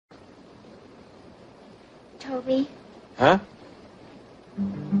Toby. Huh?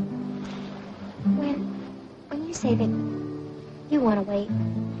 When you say that you want to wait,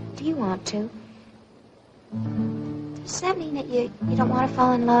 do you want to? Does that mean that you don't want to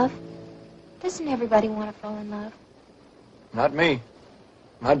fall in love? Doesn't everybody want to fall in love? Not me.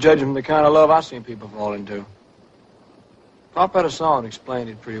 Not judging from the kind of love I've seen people fall into. Pop had a song and explained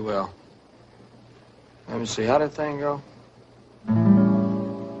it pretty well. Let me see, how did that thing go?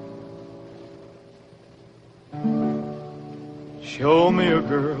 Show me a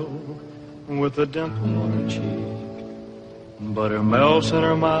girl with a dimple on her cheek, butter melts in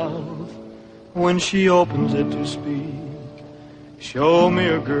her mouth when she opens it to speak. Show me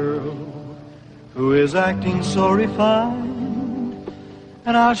a girl who is acting so refined,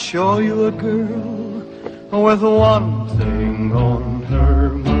 and I'll show you a girl with one thing on her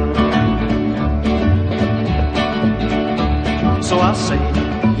mind. So I say,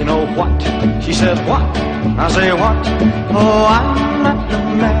 you know what? She says, what? I say, what? Oh, I'm not the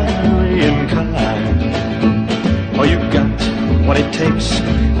marrying kind. Oh, you got what it takes,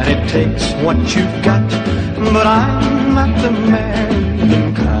 and it takes what you've got, but I'm not the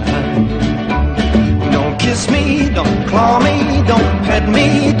marrying kind. Don't kiss me, don't claw me, don't pet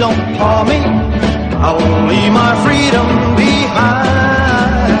me, don't paw me. I won't leave my freedom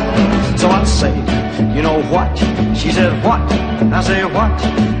behind. So I say, you know what? She says, what? I say, what?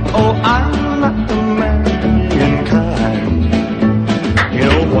 Oh, I'm not the marrying kind. You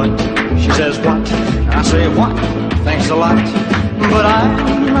know what? She says, what? I say, what? Thanks a lot, but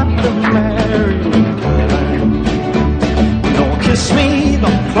I'm not the marrying kind. Don't kiss me,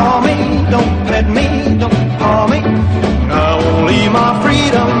 don't claw me, don't pet me, don't paw me. I won't leave my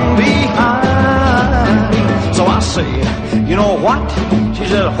freedom behind. So I say, you know what? She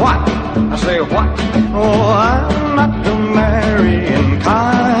says, what? I say, what? Oh, I'm not the marrying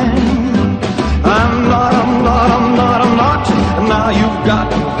kind. I'm not. Now you've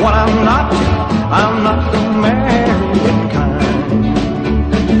got what I'm not. I'm not the marrying kind.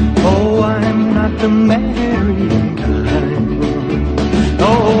 Oh, I'm not the marrying kind.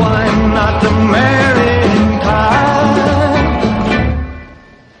 Oh, I'm not the marrying kind.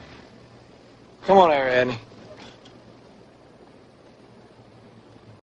 Come on, Harry, Annie.